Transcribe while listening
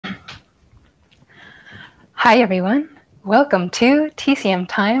Hi everyone, welcome to TCM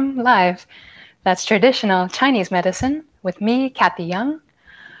Time Live. That's traditional Chinese medicine with me, Kathy Young.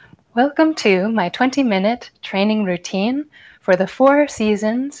 Welcome to my 20-minute training routine for the 4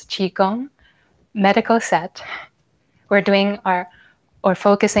 Seasons Qigong medical set. We're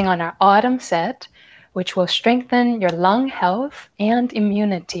focusing on our autumn set, which will strengthen your lung health and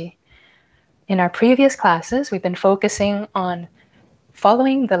immunity. In our previous classes, we've been focusing on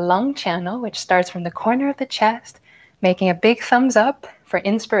following the lung channel, which starts from the corner of the chest, making a big thumbs up for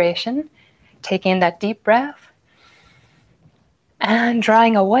inspiration, taking that deep breath, and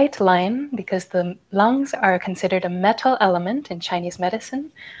drawing a white line, because the lungs are considered a metal element in Chinese medicine,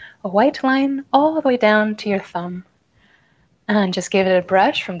 a white line all the way down to your thumb. And just give it a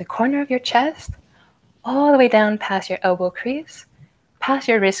brush from the corner of your chest, all the way down past your elbow crease, past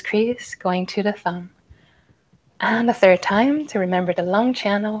your wrist crease, going to the thumb. And the third time, to remember the lung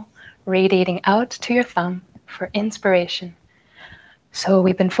channel radiating out to your thumb for inspiration. So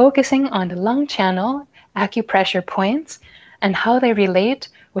we've been focusing on the lung channel acupressure points and how they relate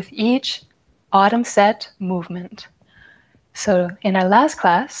with each autumn set movement. So in our last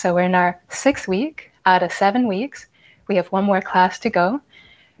class, so we're in our 6th week out of 7 weeks, we have 1 more class to go.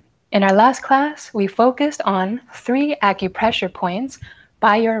 In our last class, we focused on 3 acupressure points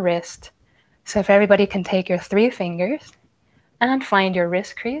by your wrist. So if everybody can take your 3 fingers and find your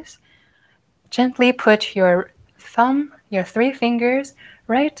wrist crease, gently put your thumb, your 3 fingers,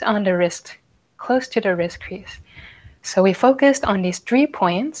 right on the wrist, close to the wrist crease. So we focused on these 3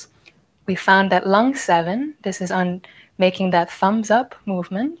 points. We found that lung 7, this is on making that thumbs up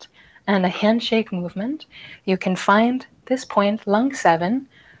movement and a handshake movement. You can find this point, lung 7,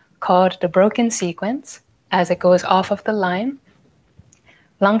 called the broken sequence, as it goes off of the line.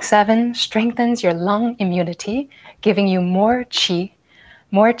 Lung 7 strengthens your lung immunity, giving you more qi.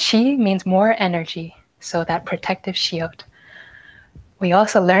 More qi means more energy, so that protective shield. We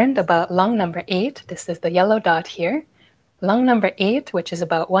also learned about lung number 8. This is the yellow dot here. Lung number 8, which is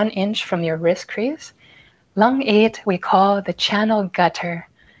about 1 inch from your wrist crease. Lung 8 we call the channel gutter.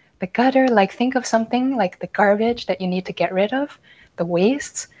 The gutter, like think of something like the garbage that you need to get rid of, the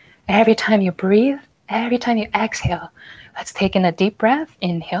wastes. Every time you breathe, every time you exhale, let's take in a deep breath,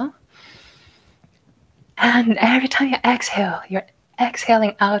 inhale. And every time you exhale, you're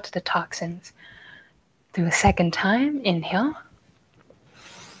exhaling out the toxins. Do a second time, inhale.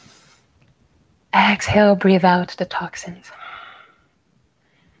 Exhale, breathe out the toxins.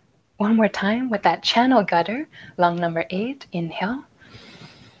 One more time with that channel gutter, lung number 8, inhale.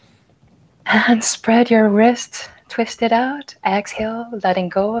 And spread your wrists, twist it out, exhale, letting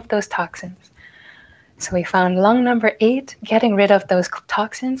go of those toxins. So we found lung number 8, getting rid of those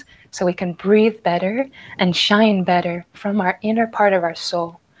toxins so we can breathe better and shine better from our inner part of our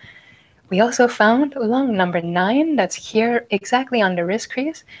soul. We also found lung number 9, that's here exactly on the wrist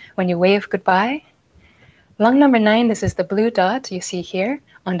crease when you wave goodbye. Lung number 9, this is the blue dot you see here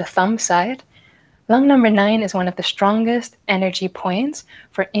on the thumb side. Lung number 9 is one of the strongest energy points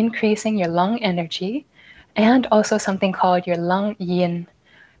for increasing your lung energy, and also something called your lung yin.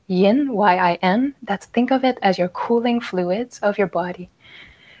 Yin, Y-I-N, think of it as your cooling fluids of your body.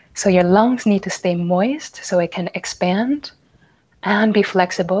 So your lungs need to stay moist so it can expand and be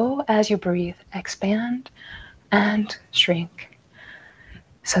flexible as you breathe. Expand and shrink.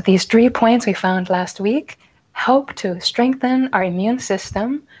 So these 3 points we found last week help to strengthen our immune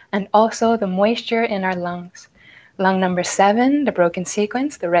system and also the moisture in our lungs. Lung number 7, the broken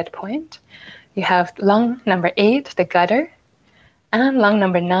sequence, the red point. You have lung number 8, the gutter. And lung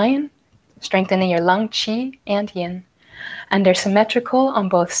number 9, strengthening your lung qi and yin. And they're symmetrical on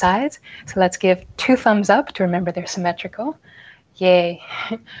both sides. So let's give 2 thumbs up to remember they're symmetrical. Yay.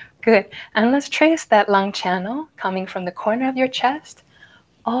 Good. And let's trace that lung channel coming from the corner of your chest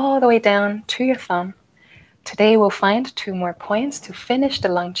all the way down to your thumb. Today we'll find 2 more points to finish the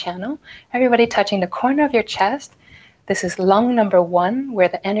lung channel. Everybody touching the corner of your chest. This is lung number 1, where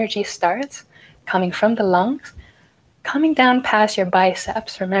the energy starts, coming from the lungs. Coming down past your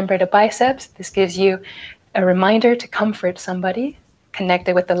biceps. Remember the biceps, this gives you a reminder to comfort somebody,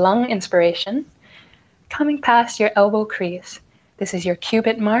 connected with the lung inspiration. Coming past your elbow crease. This is your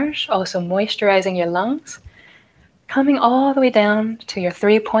cubit marsh, also moisturizing your lungs. Coming all the way down to your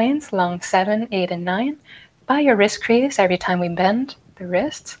 3 points, lung 7, 8, and 9, by your wrist crease every time we bend the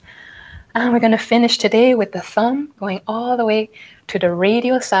wrists. And we're going to finish today with the thumb going all the way to the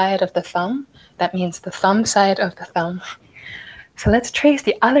radial side of the thumb. That means the thumb side of the thumb. So let's trace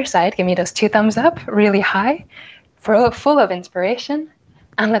the other side. Give me those 2 thumbs up, really high, full of inspiration.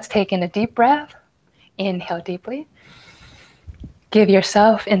 And let's take in a deep breath. Inhale deeply. Give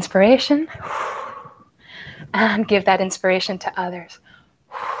yourself inspiration. And give that inspiration to others.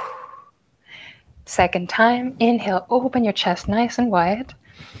 Second time, inhale, open your chest nice and wide.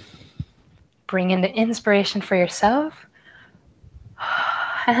 Bring in the inspiration for yourself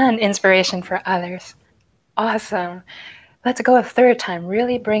and inspiration for others. Awesome. Let's go a third time.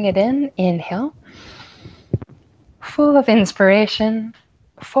 Really bring it in. Inhale. Full of inspiration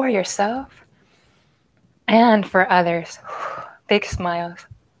for yourself and for others. Big smiles.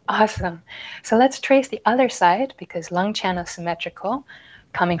 Awesome. So let's trace the other side because lung channel symmetrical.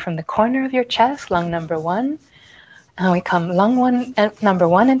 Coming from the corner of your chest, lung number 1. And we come lung number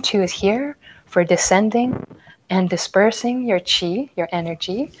 1 and 2 is here for descending and dispersing your chi, your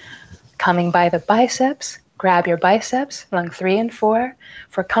energy. Coming by the biceps, grab your biceps. Lung 3 and 4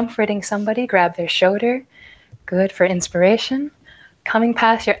 for comforting somebody, grab their shoulder. Good for inspiration. Coming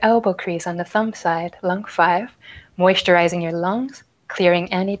past your elbow crease on the thumb side, lung 5, moisturizing your lungs,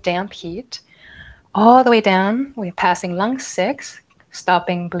 clearing any damp heat. All the way down, we're passing lung 6,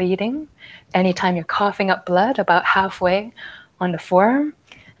 stopping bleeding. Anytime you're coughing up blood, about halfway on the forearm.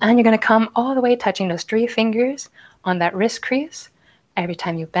 And you're going to come all the way touching those 3 fingers on that wrist crease every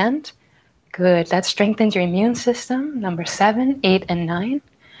time you bend. Good. That strengthens your immune system, number 7, 8, and 9.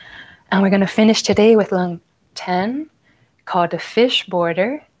 And we're going to finish today with lung 10, called the fish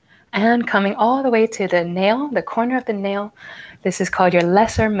border. And coming all the way to the nail, the corner of the nail, this is called your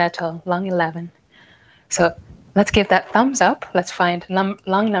lesser metal, lung 11. So let's give that thumbs up. Let's find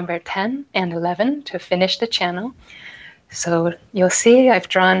lung number 10 and 11 to finish the channel. So you'll see I've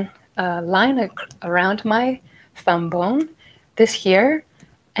drawn a line around my thumb bone. This here,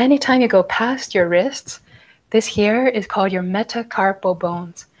 anytime you go past your wrists, this here is called your metacarpal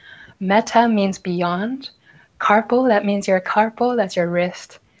bones. Meta means beyond. Carpal, that means your carpal, that's your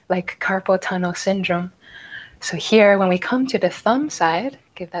wrist, like carpal tunnel syndrome. So here, when we come to the thumb side,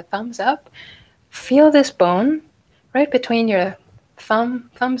 give that thumbs up, feel this bone right between your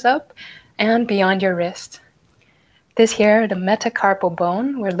thumbs up and beyond your wrist. This here, the metacarpal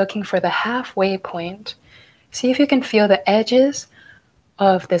bone, we're looking for the halfway point. See if you can feel the edges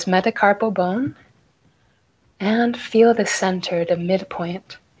of this metacarpal bone and feel the center, the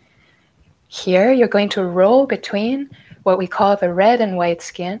midpoint. Here, you're going to roll between what we call the red and white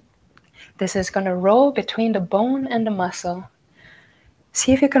skin. This is going to roll between the bone and the muscle.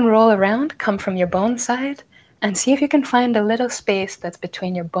 See if you can roll around, come from your bone side, and see if you can find a little space that's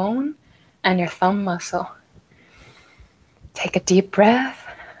between your bone and your thumb muscle. Take a deep breath.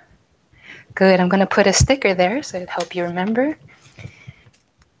 Good, I'm going to put a sticker there so it'll help you remember.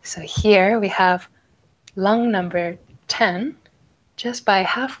 So here we have lung number 10, just by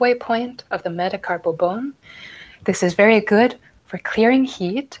halfway point of the metacarpal bone. This is very good for clearing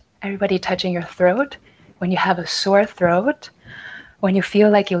heat. Everybody touching your throat. When you have a sore throat, when you feel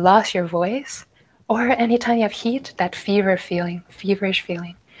like you lost your voice, or anytime you have heat, that feverish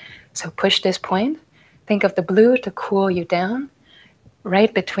feeling. So push this point. Think of the blue to cool you down,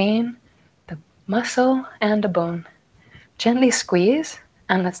 right between the muscle and the bone. Gently squeeze,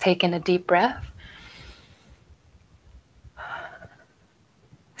 and let's take in a deep breath.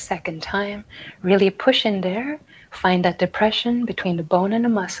 Second time, really push in there. Find that depression between the bone and the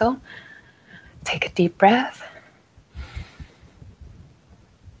muscle. Take a deep breath.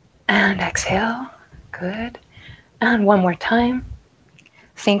 And exhale. Good. And one more time.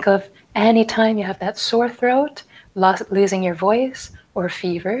 Think of any time you have that sore throat, losing your voice, or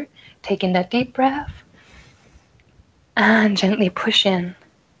fever. Taking that deep breath. And gently push in.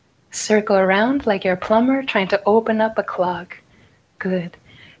 Circle around like you're a plumber trying to open up a clog. Good.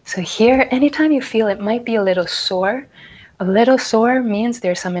 So here, anytime you feel it might be a little sore means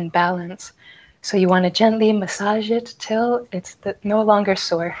there's some imbalance. So you want to gently massage it till it's no longer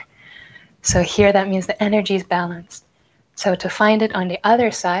sore. So here, that means the energy is balanced. So to find it on the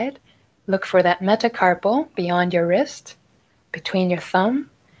other side, look for that metacarpal beyond your wrist, between your thumb.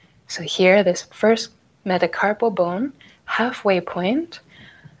 So here, this first metacarpal bone, halfway point,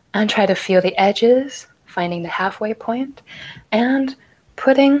 and try to feel the edges, finding the halfway point, and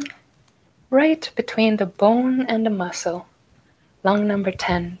putting right between the bone and the muscle. Lung number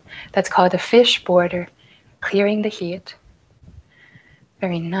 10. That's called the fish border, clearing the heat.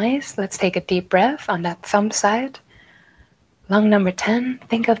 Very nice. Let's take a deep breath on that thumb side. Lung number 10.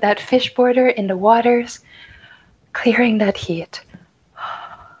 Think of that fish border in the waters, clearing that heat.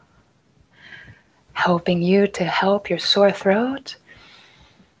 Helping you to help your sore throat.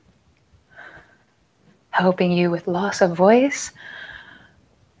 Helping you with loss of voice.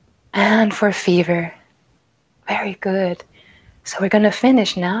 And for fever. Very good. So we're going to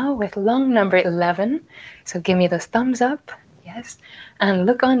finish now with lung number 11. So give me those thumbs up. Yes. And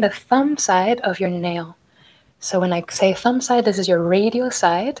look on the thumb side of your nail. So when I say thumb side, this is your radial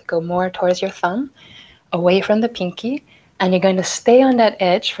side. Go more towards your thumb, away from the pinky. And you're going to stay on that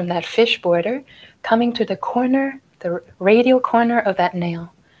edge from that fish border, coming to the corner, the radial corner of that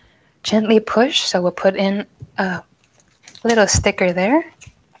nail. Gently push, so we'll put in a little sticker there.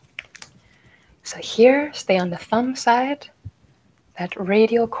 So here, stay on the thumb side, that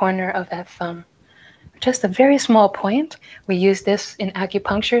radial corner of that thumb. Just a very small point. We use this in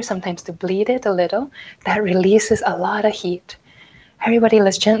acupuncture sometimes to bleed it a little. That releases a lot of heat. Everybody,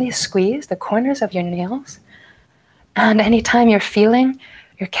 let's gently squeeze the corners of your nails. And anytime you're feeling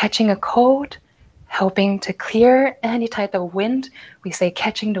you're catching a cold, helping to clear any type of wind, we say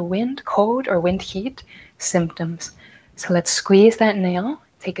catching the wind, cold or wind heat symptoms. So let's squeeze that nail.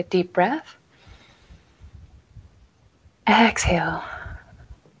 Take a deep breath. Exhale.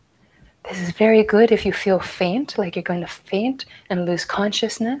 This is very good if you feel faint, like you're going to faint and lose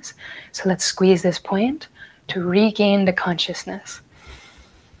consciousness. So let's squeeze this point to regain the consciousness.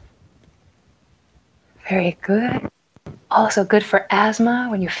 Very good. Also good for asthma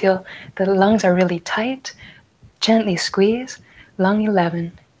when you feel the lungs are really tight. Gently squeeze. Lung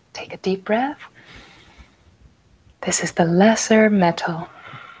 11. Take a deep breath. This is the lesser metal.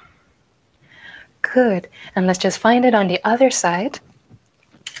 Good. And let's just find it on the other side.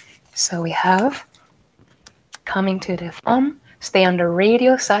 So we have coming to the thumb, stay on the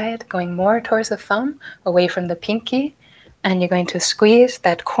radial side, going more towards the thumb, away from the pinky, and you're going to squeeze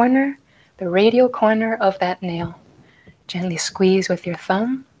that corner, the radial corner of that nail. Gently squeeze with your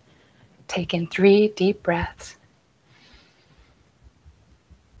thumb. Take in 3 deep breaths,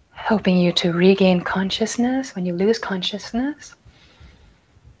 helping you to regain consciousness when you lose consciousness.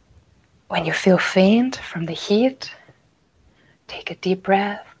 When you feel faint from the heat, take a deep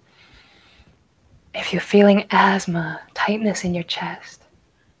breath. If you're feeling asthma, tightness in your chest,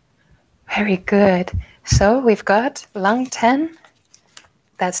 very good. So we've got lung 10.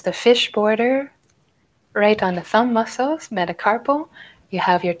 That's the fish border right on the thumb muscles, metacarpal. You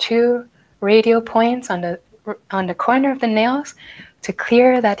have your 2 radial points on the corner of the nails to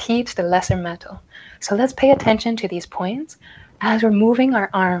clear that heat, the lesser metal. So let's pay attention to these points as we're moving our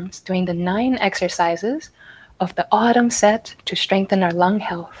arms, doing the 9 exercises of the autumn set to strengthen our lung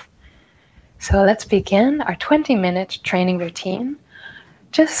health. So let's begin our 20-minute training routine,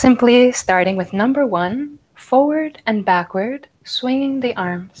 just simply starting with number 1, forward and backward, swinging the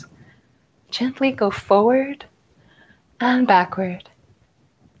arms. Gently go forward and backward.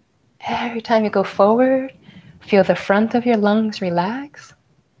 Every time you go forward, feel the front of your lungs relax.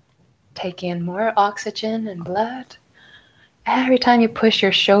 Take in more oxygen and blood. Every time you push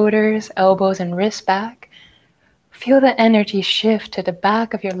your shoulders, elbows, and wrists back, feel the energy shift to the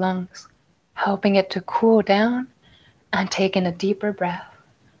back of your lungs, helping it to cool down and take in a deeper breath.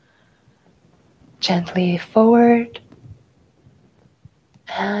 Gently forward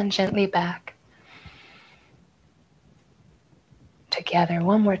and gently back. Together,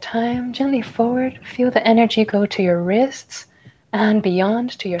 one more time, gently forward. Feel the energy go to your wrists and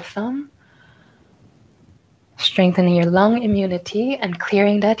beyond to your thumb, strengthening your lung immunity and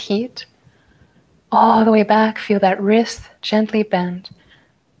clearing that heat. All the way back, feel that wrist gently bend.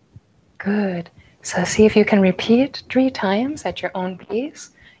 Good. So see if you can repeat 3 times at your own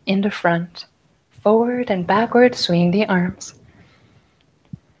pace in the front. Forward and backward, swing the arms.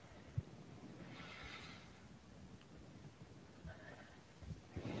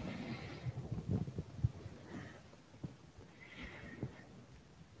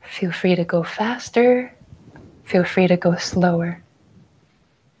 Feel free to go faster. Feel free to go slower.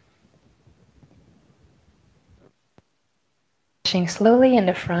 Slowly in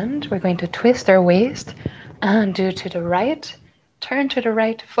the front, we're going to twist our waist and do to the right. Turn to the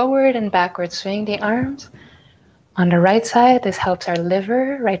right, forward and backward, swing the arms. On the right side, this helps our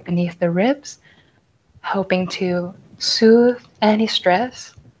liver right beneath the ribs, helping to soothe any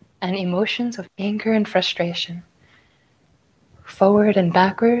stress and emotions of anger and frustration. Forward and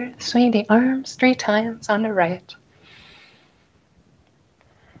backward, swing the arms 3 times on the right.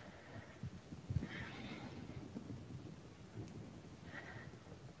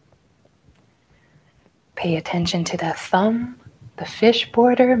 Pay attention to the thumb, the fish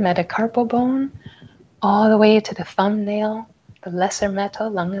border, metacarpal bone, all the way to the thumbnail, the lesser metal,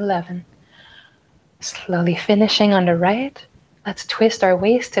 lung 11. Slowly finishing on the right. Let's twist our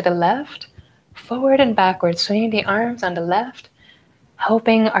waist to the left, forward and backward, swinging the arms on the left,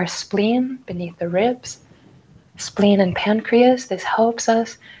 helping our spleen beneath the ribs. Spleen and pancreas, this helps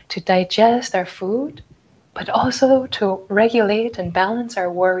us to digest our food, but also to regulate and balance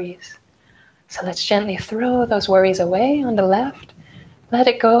our worries. So let's gently throw those worries away on the left. Let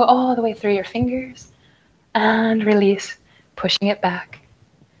it go all the way through your fingers and release, pushing it back.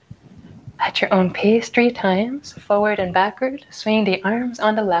 At your own pace, 3 times, forward and backward, swing the arms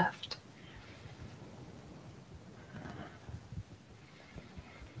on the left.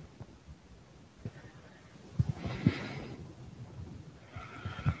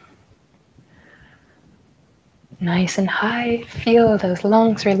 Nice and high, feel those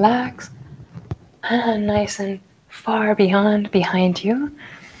lungs relax, and nice and far behind you.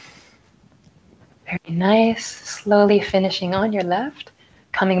 Very nice, slowly finishing on your left,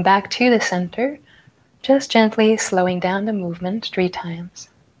 coming back to the center, just gently slowing down the movement 3 times.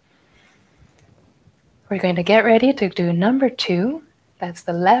 We're going to get ready to do number 2. That's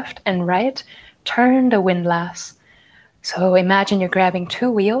the left and right, turn the windlass. So imagine you're grabbing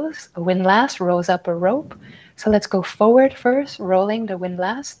 2 wheels, a windlass rolls up a rope. So let's go forward first, rolling the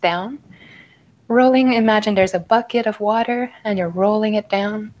windlass down. Rolling, imagine there's a bucket of water and you're rolling it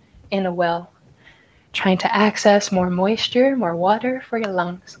down in a well, trying to access more moisture, more water for your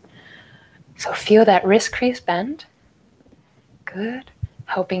lungs. So feel that wrist crease bend. Good.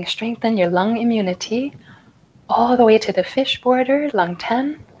 Helping strengthen your lung immunity all the way to the fish border, lung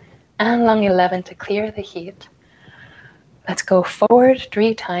 10 and lung 11 to clear the heat. Let's go forward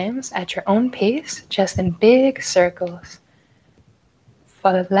 3 times at your own pace, just in big circles.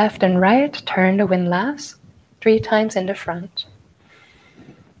 For the left and right, turn the windlass 3 times in the front.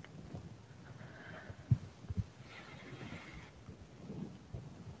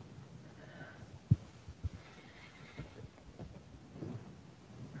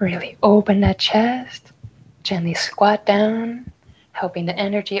 Really open that chest, gently squat down, helping the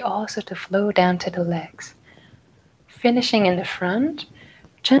energy also to flow down to the legs. Finishing in the front,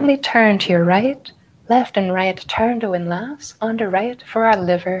 gently turn to your right, left and right, turn the windlass on the right for our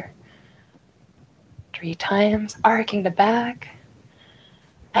liver. 3 times, arcing the back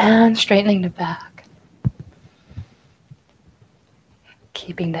and straightening the back.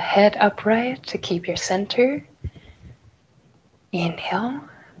 Keeping the head upright to keep your center. Inhale.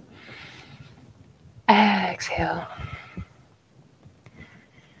 Exhale.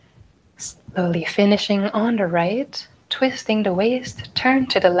 Slowly finishing on the right, twisting the waist, turn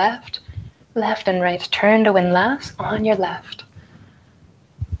to the left, left and right, turn the windlass on your left.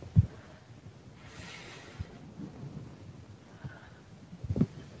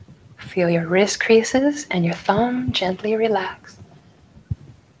 Feel your wrist creases and your thumb gently relax.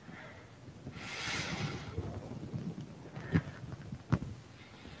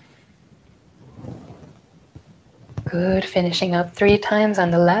 Good, finishing up 3 times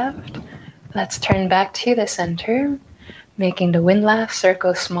on the left. Let's turn back to the center, making the windlass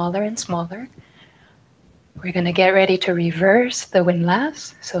circle smaller and smaller. We're going to get ready to reverse the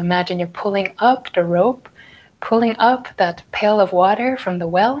windlass. So imagine you're pulling up the rope, pulling up that pail of water from the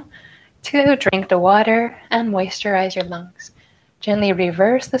well to drink the water and moisturize your lungs. Gently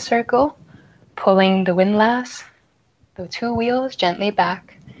reverse the circle, pulling the windlass, the 2 wheels gently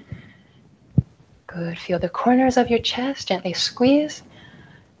back. Good, feel the corners of your chest gently squeeze.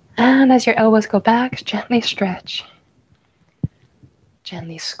 And as your elbows go back, gently stretch.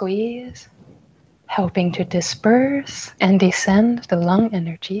 Gently squeeze, helping to disperse and descend the lung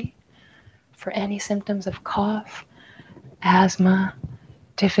energy for any symptoms of cough, asthma,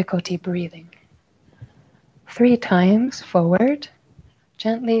 difficulty breathing. 3 times forward,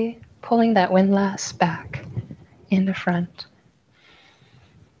 gently pulling that windlass back in the front.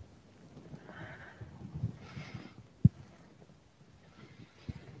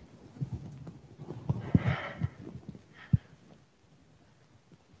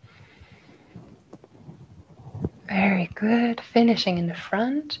 Very good. Finishing in the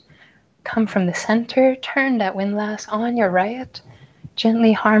front. Come from the center. Turn that windlass on your right.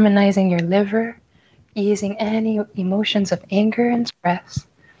 Gently harmonizing your liver, easing any emotions of anger and stress.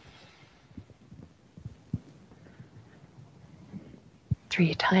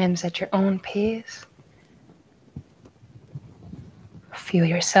 3 times at your own pace. Feel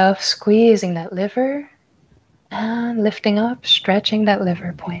yourself squeezing that liver and lifting up, stretching that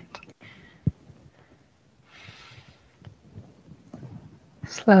liver point.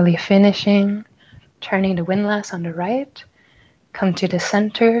 Slowly finishing, turning the windlass on the right, come to the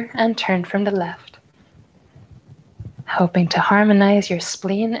center and turn from the left. Helping to harmonize your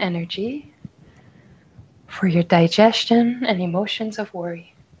spleen energy for your digestion and emotions of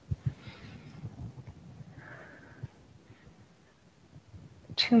worry.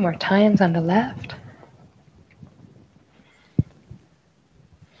 2 more times on the left.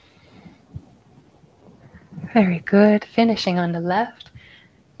 Very good. Finishing on the left.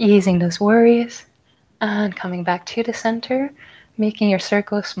 Easing those worries and coming back to the center, making your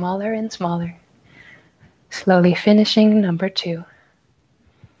circle smaller and smaller. Slowly finishing number 2.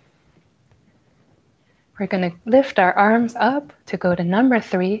 We're going to lift our arms up to go to number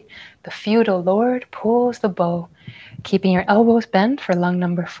 3. The feudal lord pulls the bow, keeping your elbows bent for lung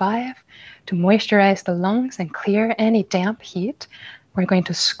number 5 to moisturize the lungs and clear any damp heat. We're going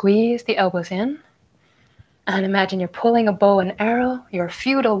to squeeze the elbows in. And imagine you're pulling a bow and arrow, your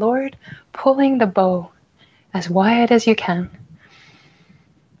feudal lord pulling the bow as wide as you can.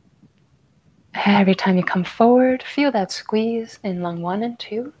 Every time you come forward, feel that squeeze in lung 1 and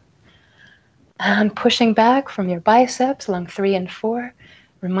 2. And pushing back from your biceps, lung 3 and 4,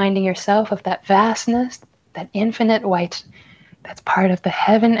 reminding yourself of that vastness, that infinite white that's part of the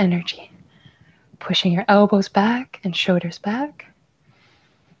heaven energy. Pushing your elbows back and shoulders back.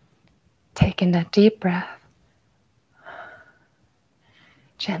 Taking that deep breath.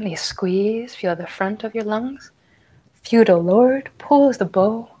 Gently squeeze, feel the front of your lungs. Feudal lord pulls the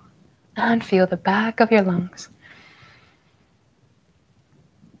bow and feel the back of your lungs.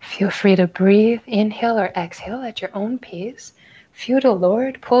 Feel free to breathe, inhale or exhale at your own pace. Feudal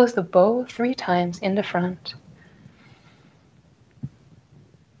lord pulls the bow 3 times in the front.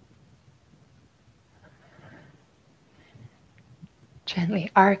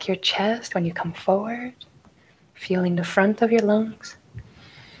 Gently arc your chest when you come forward, feeling the front of your lungs.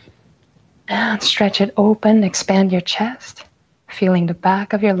 And stretch it open, expand your chest, feeling the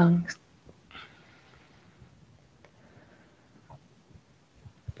back of your lungs.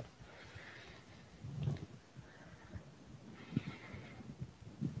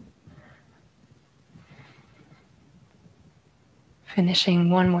 Finishing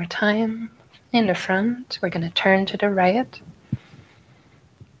one more time in the front, we're going to turn to the right.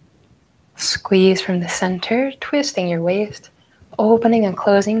 Squeeze from the center, twisting your waist, opening and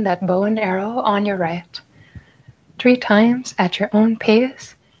closing that bow and arrow on your right. 3 times at your own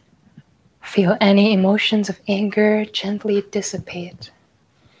pace. Feel any emotions of anger gently dissipate.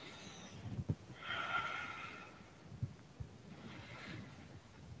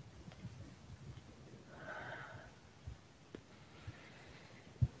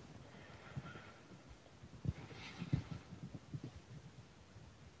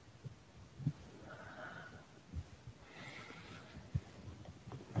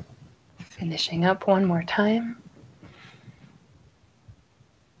 Finishing up one more time.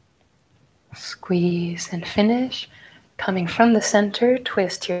 Squeeze and finish. Coming from the center,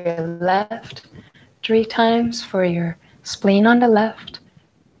 twist to your left 3 times for your spleen on the left,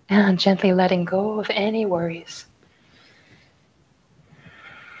 and gently letting go of any worries.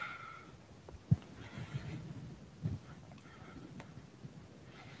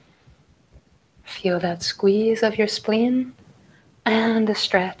 Feel that squeeze of your spleen and the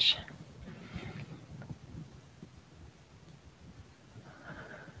stretch.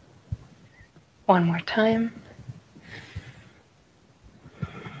 One more time.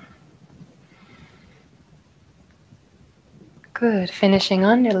 Good. Finishing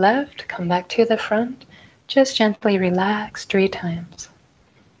on your left, come back to the front. Just gently relax 3 times.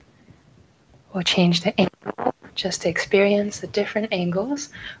 We'll change the angle just to experience the different angles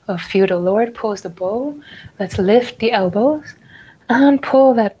of feudal lord pulls the bow. Let's lift the elbows and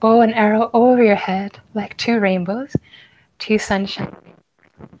pull that bow and arrow over your head like 2 rainbows, 2 sunshine.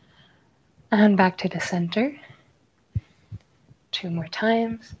 And back to the center. 2 more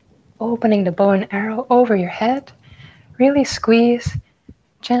times. Opening the bow and arrow over your head. Really squeeze.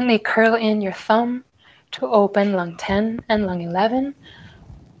 Gently curl in your thumb to open lung 10 and lung 11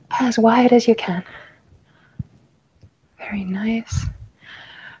 as wide as you can. Very nice.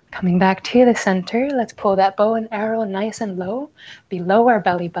 Coming back to the center, let's pull that bow and arrow nice and low, below our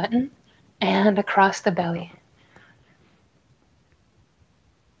belly button and across the belly.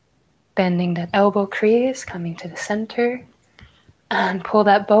 Bending that elbow crease, coming to the center, and pull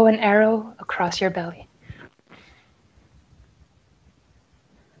that bow and arrow across your belly.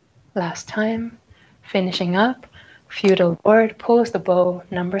 Last time, finishing up, feudal lord pulls the bow,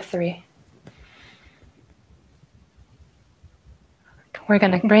 number 3. We're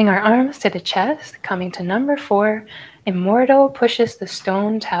going to bring our arms to the chest, coming to number 4. Immortal pushes the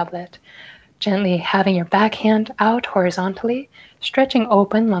stone tablet, gently having your backhand out horizontally, stretching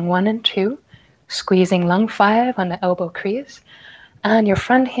open lung 1 and 2, squeezing lung 5 on the elbow crease, and your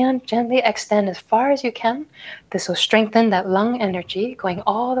front hand gently extend as far as you can. This will strengthen that lung energy going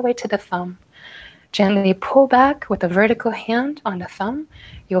all the way to the thumb. Gently pull back with a vertical hand on the thumb.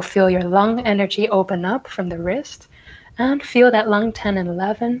 You'll feel your lung energy open up from the wrist, and feel that lung 10 and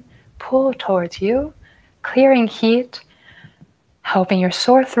 11 pull towards you, clearing heat, helping your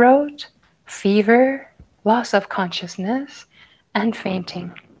sore throat, fever, loss of consciousness, and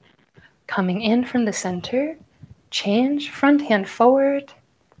fainting. Coming in from the center, change front hand forward,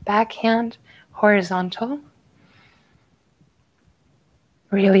 back hand horizontal.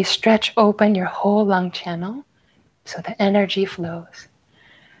 Really stretch open your whole lung channel so the energy flows.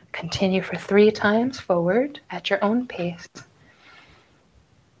 Continue for 3 times forward at your own pace.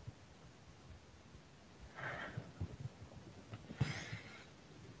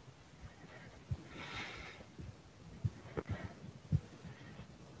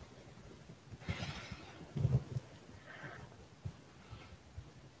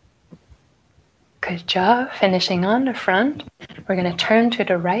 Good job. Finishing on the front. We're going to turn to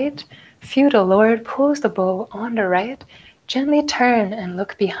the right. Feel the Lord pulls the bow on the right. Gently turn and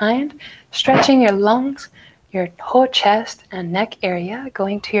look behind, stretching your lungs, your whole chest and neck area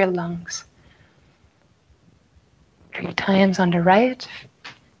going to your lungs. 3 times on the right.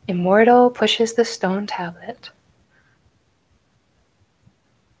 Immortal pushes the stone tablet.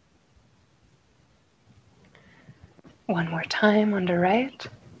 One more time on the right.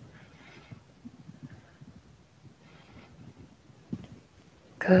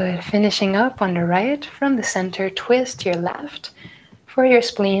 Good. Finishing up on the right. From the center, twist to your left. For your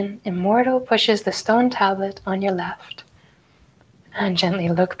spleen, Immortal pushes the stone tablet on your left. And gently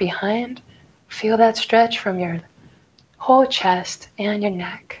look behind. Feel that stretch from your whole chest and your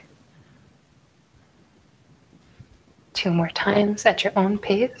neck. 2 more times at your own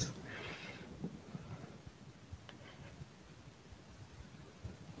pace.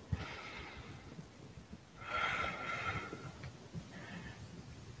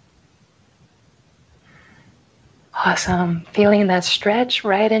 Awesome. Feeling that stretch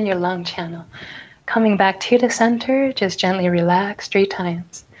right in your lung channel. Coming back to the center, just gently relax 3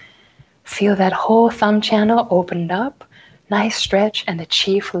 times. Feel that whole thumb channel opened up. Nice stretch and the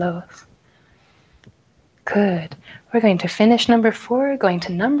chi flows. Good. We're going to finish number 4, going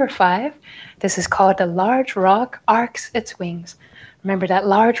to number 5. This is called the large rock arcs its wings. Remember that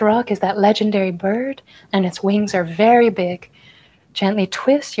large rock is that legendary bird and its wings are very big. Gently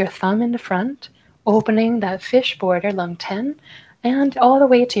twist your thumb in the front, opening that fish border, lung 10, and all the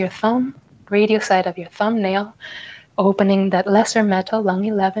way to your thumb, radial side of your thumbnail, opening that lesser metal, lung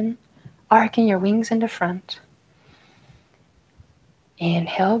 11, arcing your wings in the front.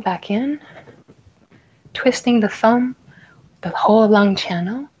 Inhale back in, twisting the thumb, the whole lung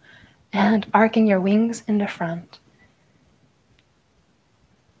channel, and arcing your wings in the front.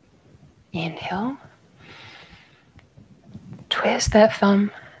 Inhale, twist that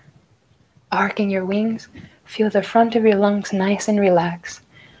thumb, arcing your wings, feel the front of your lungs nice and relaxed.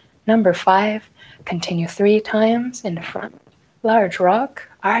 Number 5, continue 3 times in the front. Large rock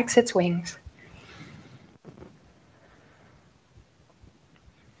arcs its wings.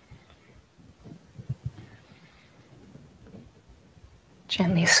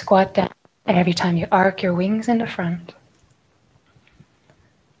 Gently squat down every time you arc your wings in the front.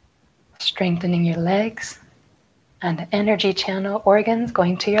 Strengthening your legs and the energy channel organs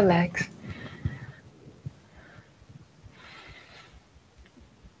going to your legs.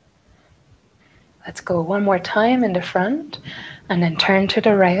 Let's go 1 more time in the front and then turn to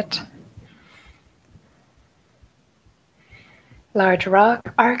the right. Large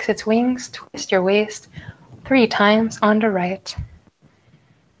rock arcs its wings, twist your waist 3 times on the right.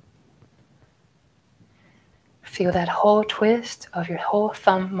 Feel that whole twist of your whole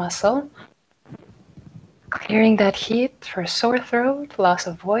thumb muscle. Clearing that heat for sore throat, loss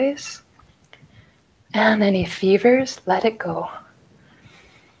of voice, and any fevers, let it go.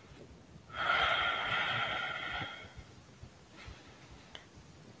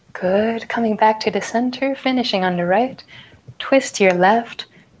 Good. Coming back to the center, finishing on the right. Twist to your left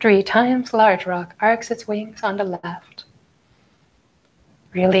 3 times. Large rock arcs its wings on the left.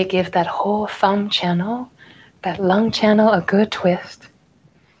 Really give that whole thumb channel, that lung channel, a good twist.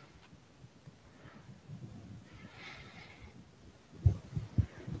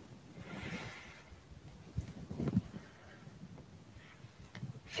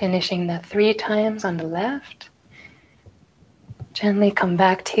 Finishing that 3 times on the left. Gently come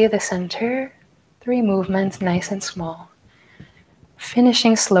back to the center. 3 movements, nice and small.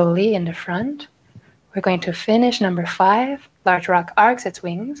 Finishing slowly in the front. We're going to finish number 5. Large rock arcs its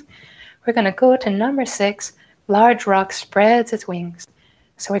wings. We're going to go to number 6. Large rock spreads its wings.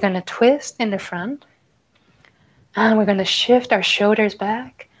 So we're going to twist in the front. And we're going to shift our shoulders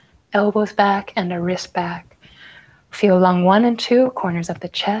back, elbows back, and the wrist back. Feel lung 1 and 2, corners of the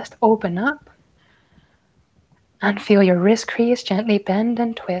chest open up. And feel your wrist crease gently bend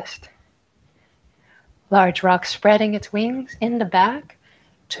and twist. Large rock spreading its wings in the back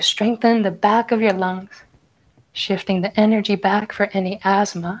to strengthen the back of your lungs, shifting the energy back for any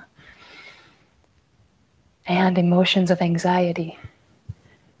asthma. and emotions of anxiety.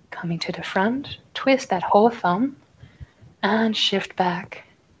 Coming to the front, twist that whole thumb and shift back.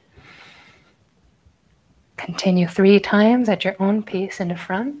 Continue 3 times at your own pace in the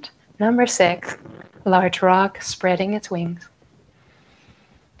front. Number 6, large rock spreading its wings.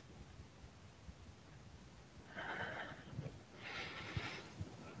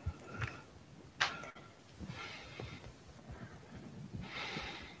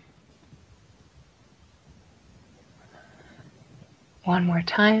 One more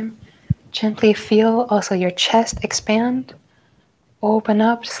time. Gently feel also your chest expand. Open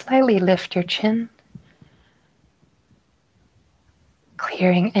up, slightly lift your chin.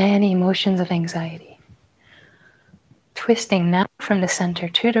 Clearing any emotions of anxiety. Twisting now from the center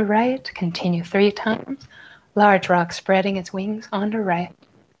to the right. Continue 3 times. Large rock spreading its wings on the right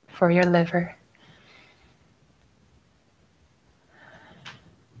for your liver.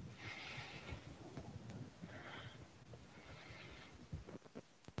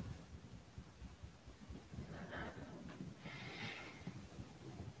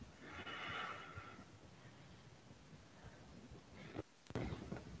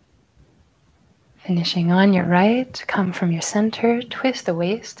 Finishing on your right, come from your center, twist the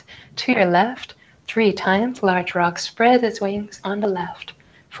waist to your left. 3 times, large rock spread its wings on the left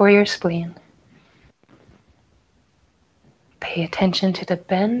for your spleen. Pay attention to the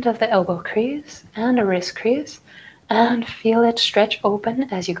bend of the elbow crease and the wrist crease and feel it stretch open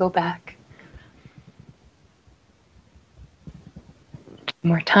as you go back. 2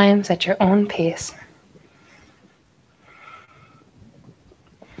 more times at your own pace.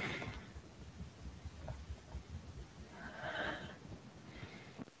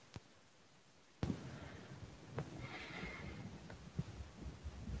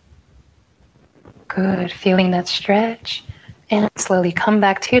 Good, feeling that stretch. And slowly come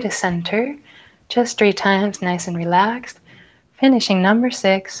back to the center. Just 3 times, nice and relaxed. Finishing number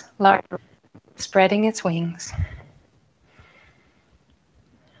 6, large, spreading its wings.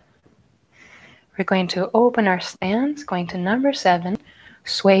 We're going to open our stance, going to number 7.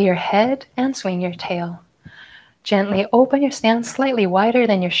 Sway your head and swing your tail. Gently open your stance slightly wider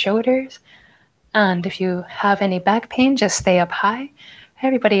than your shoulders. And if you have any back pain, just stay up high.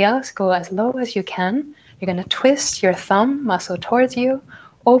 Everybody else, go as low as you can. You're going to twist your thumb muscle towards you,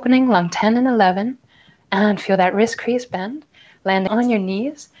 opening lung 10 and 11, and feel that wrist crease bend. Landing on your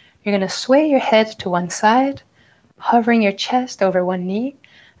knees, you're going to sway your head to one side, hovering your chest over one knee,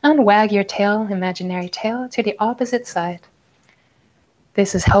 and wag your tail, imaginary tail, to the opposite side.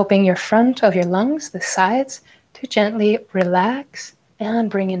 This is helping your front of your lungs, the sides, to gently relax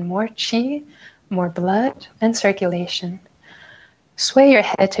and bring in more chi, more blood, and circulation. Sway your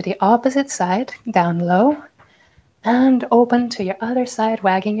head to the opposite side, down low, and open to your other side,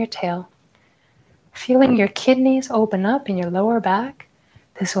 wagging your tail. Feeling your kidneys open up in your lower back.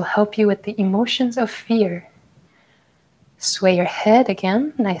 This will help you with the emotions of fear. Sway your head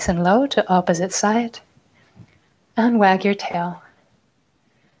again, nice and low, to opposite side, and wag your tail.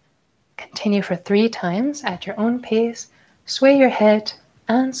 Continue for 3 times at your own pace. Sway your head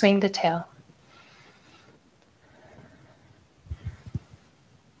and swing the tail.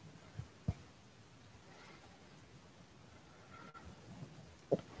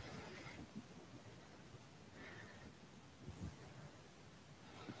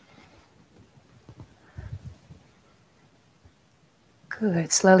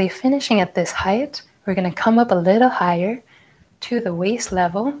 Good. Slowly finishing at this height, we're going to come up a little higher to the waist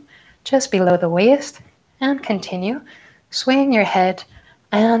level, just below the waist, and continue swaying your head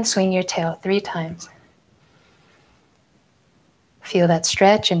and swing your tail 3 times. Feel that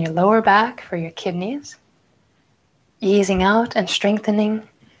stretch in your lower back for your kidneys, easing out and strengthening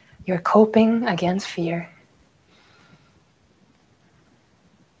your coping against fear.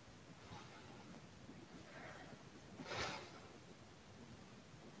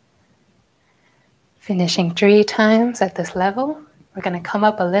 Finishing 3 times at this level, we're going to come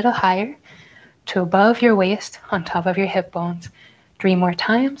up a little higher to above your waist, on top of your hip bones. 3 more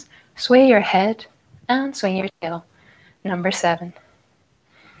times, sway your head and swing your tail. Number 7.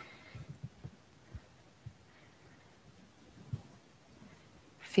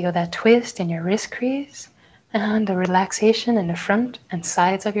 Feel that twist in your wrist crease and the relaxation in the front and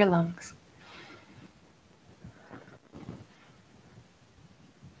sides of your lungs.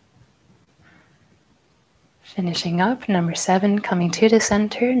 Finishing up, number 7, coming to the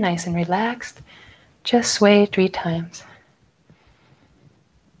center, nice and relaxed. Just sway 3 times.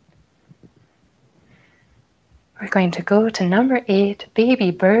 We're going to go to number 8,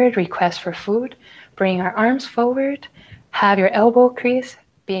 baby bird, request for food. Bring our arms forward. Have your elbow crease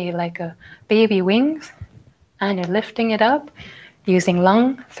be like a baby wings. And you're lifting it up using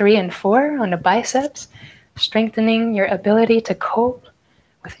lung 3 and 4 on the biceps, strengthening your ability to cope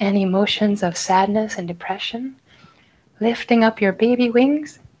with any emotions of sadness and depression. Lifting up your baby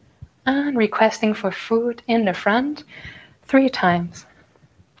wings and requesting for food in the front 3 times.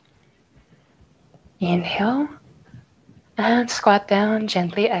 Inhale and squat down,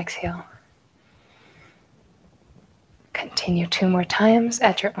 gently exhale. Continue 2 more times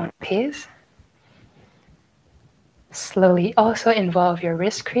at your own pace. Slowly also involve your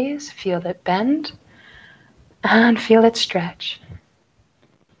wrist crease, feel it bend and feel it stretch.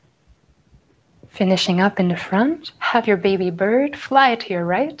 Finishing up in the front, have your baby bird fly to your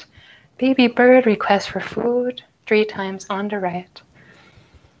right. Baby bird request for food 3 times on the right.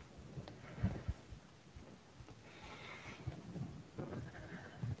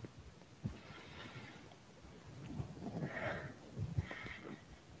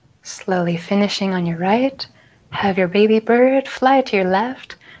 Slowly finishing on your right, have your baby bird fly to your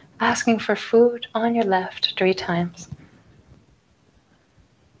left, asking for food on your left 3 times.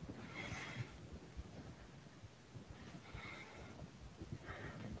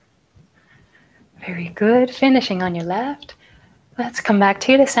 Very good. Finishing on your left. Let's come back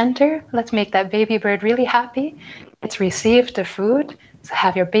to the center. Let's make that baby bird really happy. It's received the food. So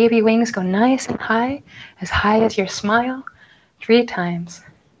have your baby wings go nice and high as your smile 3 times.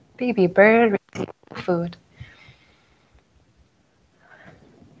 Baby bird receive the food.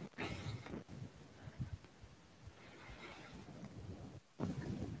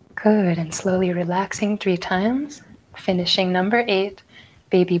 Good, and slowly relaxing 3 times. Finishing number 8,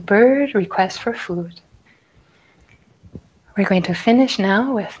 baby bird request for food. We're going to finish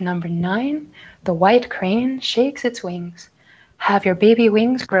now with number 9, the white crane shakes its wings. Have your baby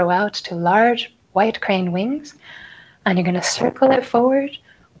wings grow out to large white crane wings, and you're going to circle it forward,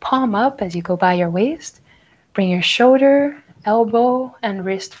 palm up as you go by your waist. Bring your shoulder, elbow, and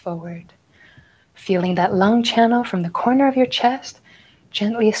wrist forward. Feeling that lung channel from the corner of your chest,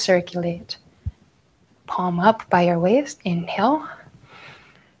 gently circulate. Palm up by your waist, inhale.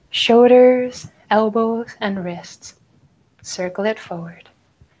 Shoulders, elbows, and wrists. Circle it forward.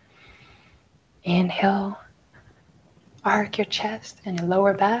 Inhale. Arc your chest and your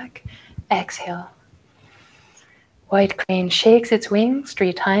lower back. Exhale. White crane shakes its wings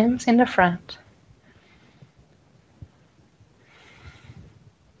 3 times in the front.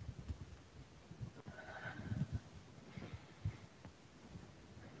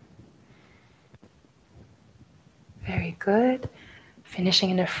 Very good. Finishing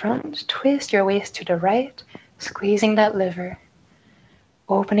in the front, twist your waist to the right, squeezing that liver.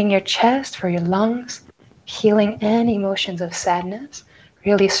 Opening your chest for your lungs, healing any emotions of sadness.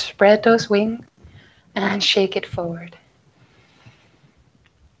 Really spread those wings and shake it forward.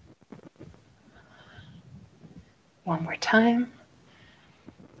 One more time.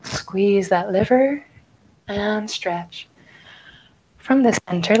 Squeeze that liver and stretch. From the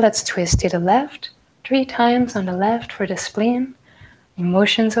center, let's twist to the left. 3 times on the left for the spleen.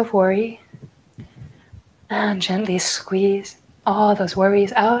 Emotions of worry. And gently squeeze all those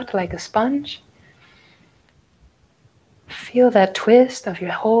worries out like a sponge. Feel that twist of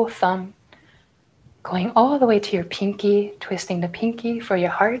your whole thumb going all the way to your pinky, twisting the pinky for your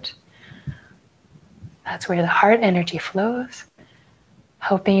heart. That's where the heart energy flows,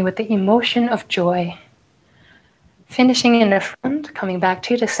 helping you with the emotion of joy. Finishing in the front, coming back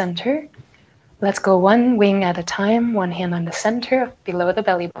to the center. Let's go 1 wing at a time, 1 hand on the center below the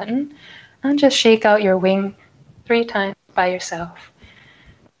belly button, and just shake out your wing 3 times by yourself.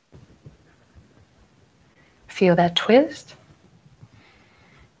 Feel that twist.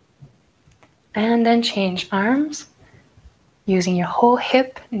 And then change arms, using your whole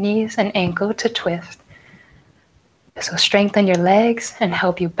hip, knees, and ankle to twist. This will strengthen your legs and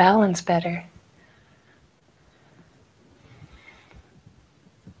help you balance better.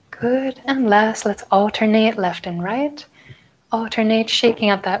 Good, and last, let's alternate left and right. Alternate shaking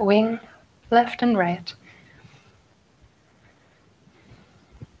out that wing, left and right.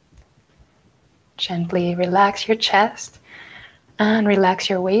 Gently relax your chest and relax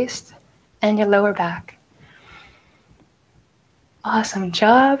your waist and your lower back. Awesome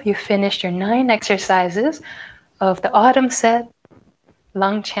job. You finished your 9 exercises of the autumn set,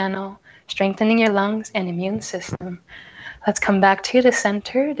 lung channel, strengthening your lungs and immune system. Let's come back to the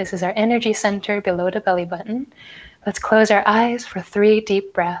center. This is our energy center below the belly button. Let's close our eyes for 3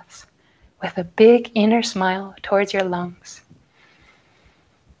 deep breaths with a big inner smile towards your lungs.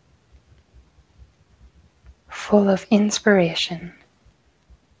 Full of inspiration.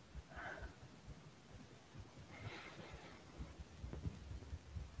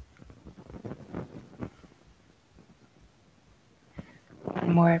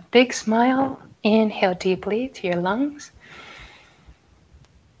 One more big smile. Inhale deeply to your lungs,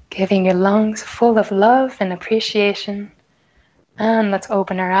 giving your lungs full of love and appreciation. And let's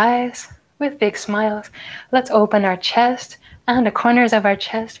open our eyes with big smiles. Let's open our chest and the corners of our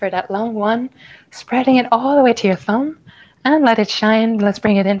chest for that long one, spreading it all the way to your thumb, and let it shine. Let's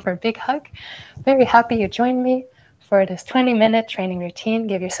bring it in for a big hug. Very happy you joined me for this 20-minute training routine.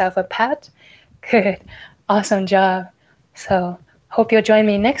 Give yourself a pat. Good. Awesome job. So hope you'll join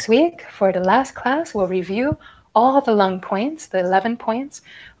me next week for the last class. We'll review all the lung points, the 11 points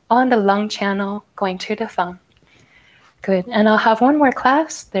on the lung channel going to the thumb. Good. And I'll have one more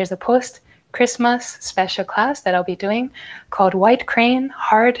class. There's a post-Christmas special class that I'll be doing called White Crane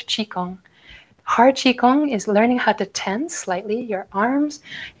Hard Qigong. Hard Qigong is learning how to tense slightly your arms,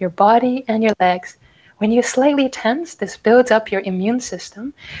 your body, and your legs. When you slightly tense, this builds up your immune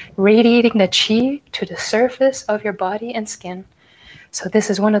system, radiating the qi to the surface of your body and skin. So this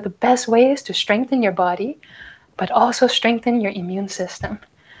is one of the best ways to strengthen your body, but also strengthen your immune system.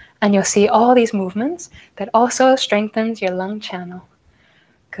 And you'll see all these movements that also strengthens your lung channel.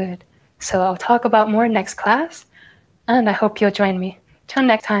 Good. So I'll talk about more next class, and I hope you'll join me. Till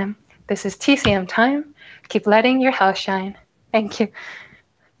next time, this is TCM Time. Keep letting your house shine. Thank you.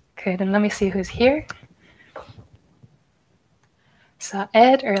 Good, and let me see who's here. Saw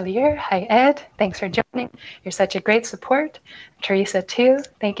Ed earlier. Hi, Ed. Thanks for joining. You're such a great support. Teresa, too.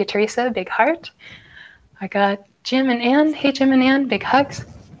 Thank you, Teresa. Big heart. I got Jim and Ann. Hey, Jim and Ann. Big hugs.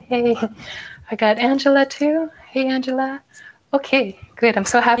 Hey. I got Angela, too. Hey, Angela. Okay, good. I'm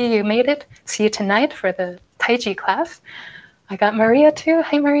so happy you made it. See you tonight for the Tai Chi class. I got Maria, too.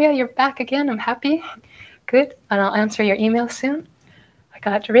 Hey, Maria. You're back again. I'm happy. Good. And I'll answer your email soon. I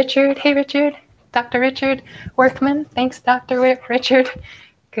got Richard. Hey, Richard. Dr. Richard Workman. Thanks, Dr. Richard.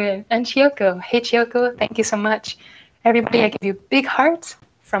 Good. And Chiyoko. Hey, Chiyoko. Thank you so much. Everybody, I give you big hearts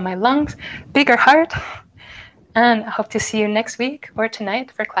from my lungs. Bigger heart. And I hope to see you next week or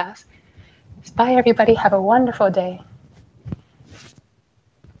tonight for class. Bye, everybody. Have a wonderful day.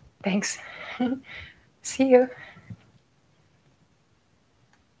 Thanks. See you.